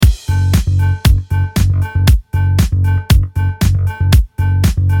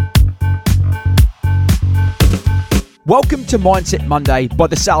Welcome to Mindset Monday by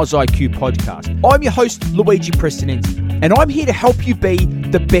the Sales IQ podcast. I'm your host, Luigi Prestonenzi, and I'm here to help you be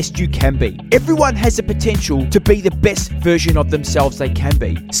the best you can be. Everyone has the potential to be the best version of themselves they can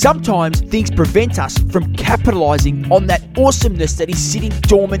be. Sometimes things prevent us from capitalizing on that awesomeness that is sitting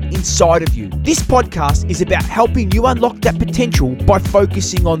dormant inside of you. This podcast is about helping you unlock that potential by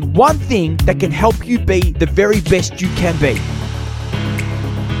focusing on one thing that can help you be the very best you can be.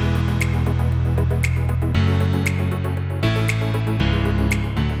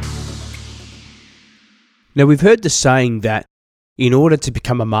 Now, we've heard the saying that in order to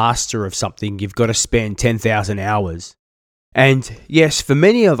become a master of something, you've got to spend 10,000 hours. And yes, for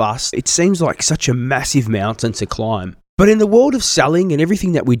many of us, it seems like such a massive mountain to climb. But in the world of selling and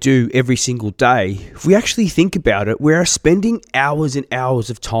everything that we do every single day, if we actually think about it, we're spending hours and hours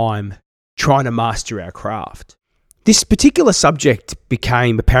of time trying to master our craft. This particular subject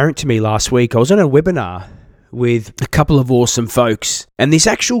became apparent to me last week. I was on a webinar with a couple of awesome folks, and this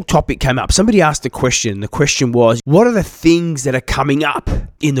actual topic came up. Somebody asked a question. The question was, what are the things that are coming up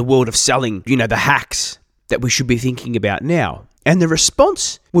in the world of selling? You know, the hacks that we should be thinking about now. And the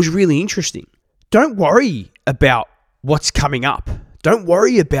response was really interesting. Don't worry about what's coming up. Don't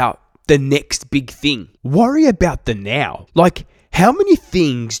worry about the next big thing. Worry about the now. Like, how many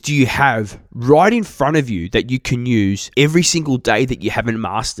things do you have right in front of you that you can use every single day that you haven't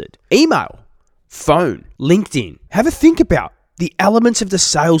mastered? Email, phone, LinkedIn. Have a think about the elements of the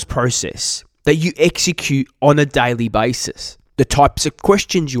sales process that you execute on a daily basis, the types of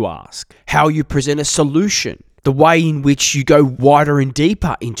questions you ask, how you present a solution, the way in which you go wider and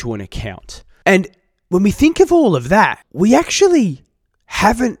deeper into an account. And when we think of all of that, we actually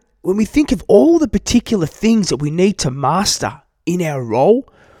haven't, when we think of all the particular things that we need to master in our role,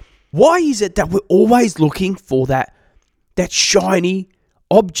 why is it that we're always looking for that shiny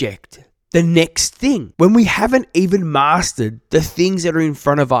object, the next thing, when we haven't even mastered the things that are in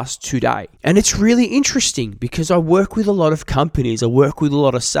front of us today? And it's really interesting because I work with a lot of companies, I work with a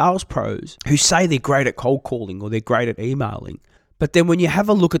lot of sales pros who say they're great at cold calling or they're great at emailing. But then when you have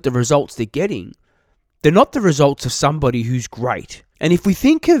a look at the results they're getting, they're not the results of somebody who's great. And if we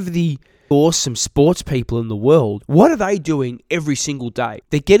think of the awesome sports people in the world, what are they doing every single day?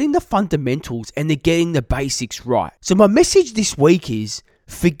 They're getting the fundamentals and they're getting the basics right. So my message this week is,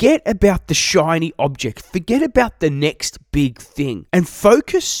 forget about the shiny object. Forget about the next big thing and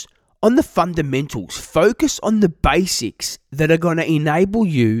focus on the fundamentals. Focus on the basics that are going to enable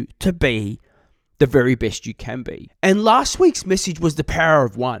you to be the very best you can be. And last week's message was the power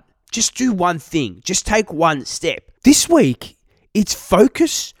of one. Just do one thing. Just take one step. This week, it's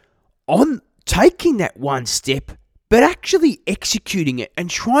focus on taking that one step, but actually executing it and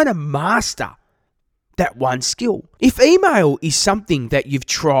trying to master that one skill. If email is something that you've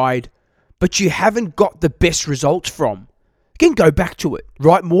tried, but you haven't got the best results from, again, go back to it.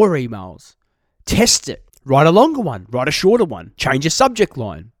 Write more emails. Test it. Write a longer one. Write a shorter one. Change a subject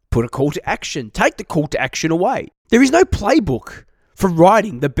line. Put a call to action. Take the call to action away. There is no playbook for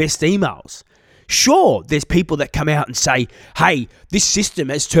writing the best emails. Sure, there's people that come out and say, hey, this system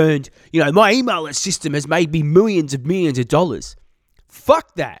has turned, my email system has made me millions of dollars.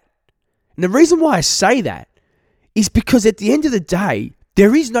 Fuck that. And the reason why I say that is because at the end of the day,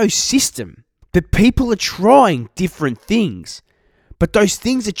 there is no system, but people are trying different things, but those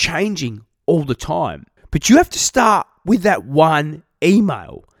things are changing all the time. But you have to start with that one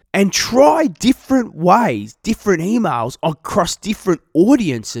email and try different ways, different emails across different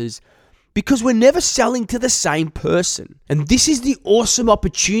audiences, because we're never selling to the same person. And this is the awesome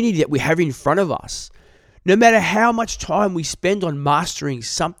opportunity that we have in front of us. No matter how much time we spend on mastering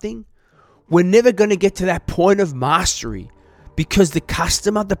something, we're never going to get to that point of mastery because the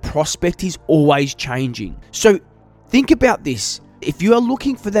customer, the prospect is always changing. So think about this. If you are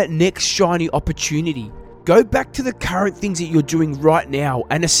looking for that next shiny opportunity, go back to the current things that you're doing right now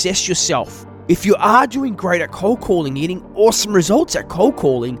and assess yourself. If you are doing great at cold calling, getting awesome results at cold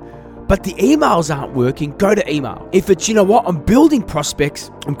calling, but the emails aren't working, go to email. If it's, I'm building prospects,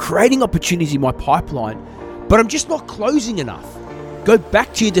 I'm creating opportunities in my pipeline, but I'm just not closing enough, go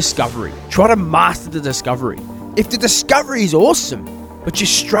back to your discovery. Try to master the discovery. If the discovery is awesome, but you're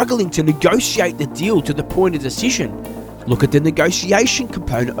struggling to negotiate the deal to the point of decision, look at the negotiation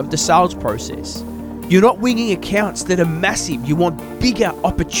component of the sales process. You're not winging accounts that are massive. You want bigger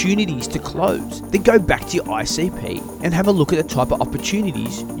opportunities to close. Then go back to your ICP and have a look at the type of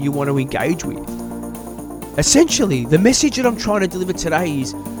opportunities you want to engage with. Essentially, the message that I'm trying to deliver today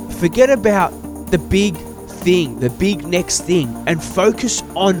is forget about the big thing, the big next thing, and focus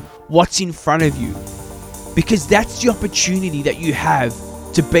on what's in front of you. Because that's the opportunity that you have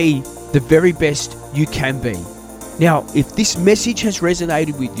to be the very best you can be. Now, if this message has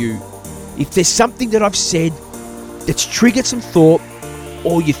resonated with you, if there's something that I've said that's triggered some thought,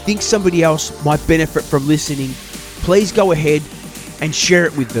 or you think somebody else might benefit from listening, please go ahead and share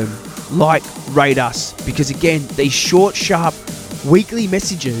it with them. Like, rate us, because again, these short, sharp, weekly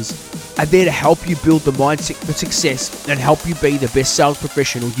messages are there to help you build the mindset for success and help you be the best sales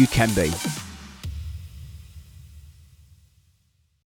professional you can be.